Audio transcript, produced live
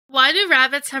Why do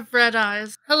rabbits have red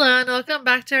eyes? Hello and welcome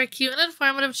back to our cute and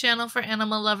informative channel for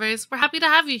animal lovers. We're happy to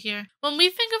have you here. When we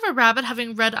think of a rabbit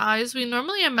having red eyes, we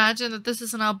normally imagine that this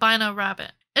is an albino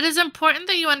rabbit. It is important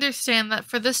that you understand that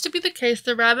for this to be the case,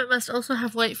 the rabbit must also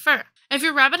have white fur. If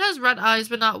your rabbit has red eyes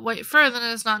but not white fur, then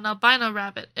it is not an albino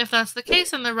rabbit. If that's the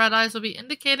case, then the red eyes will be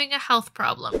indicating a health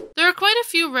problem. There are quite a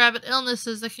few rabbit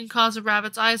illnesses that can cause a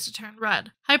rabbit's eyes to turn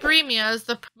red. Hyperemia is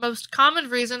the most common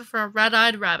reason for a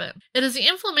red-eyed rabbit. It is the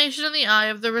inflammation in the eye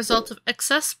of the result of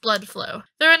excess blood flow.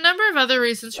 There are a number of other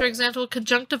reasons, for example,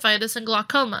 conjunctivitis and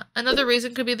glaucoma. Another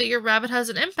reason could be that your rabbit has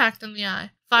an impact in the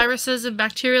eye. Viruses and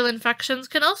bacterial infections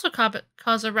can also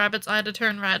cause a rabbit's eye to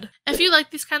turn red. If you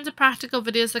like these kinds of practical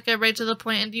videos that get right to the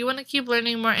point and you want to keep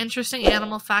learning more interesting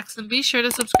animal facts, then be sure to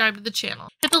subscribe to the channel.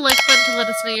 Hit the like button to let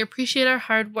us know you appreciate our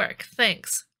hard work.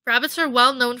 Thanks. Rabbits are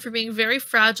well known for being very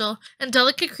fragile and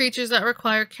delicate creatures that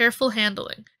require careful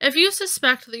handling. If you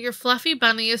suspect that your fluffy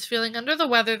bunny is feeling under the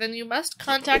weather, then you must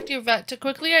contact your vet to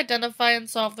quickly identify and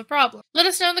solve the problem. Let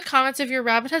us know in the comments if your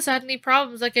rabbit has had any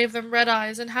problems that gave them red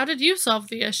eyes and how did you solve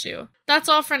the issue. That's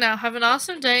all for now. Have an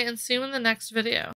awesome day and see you in the next video.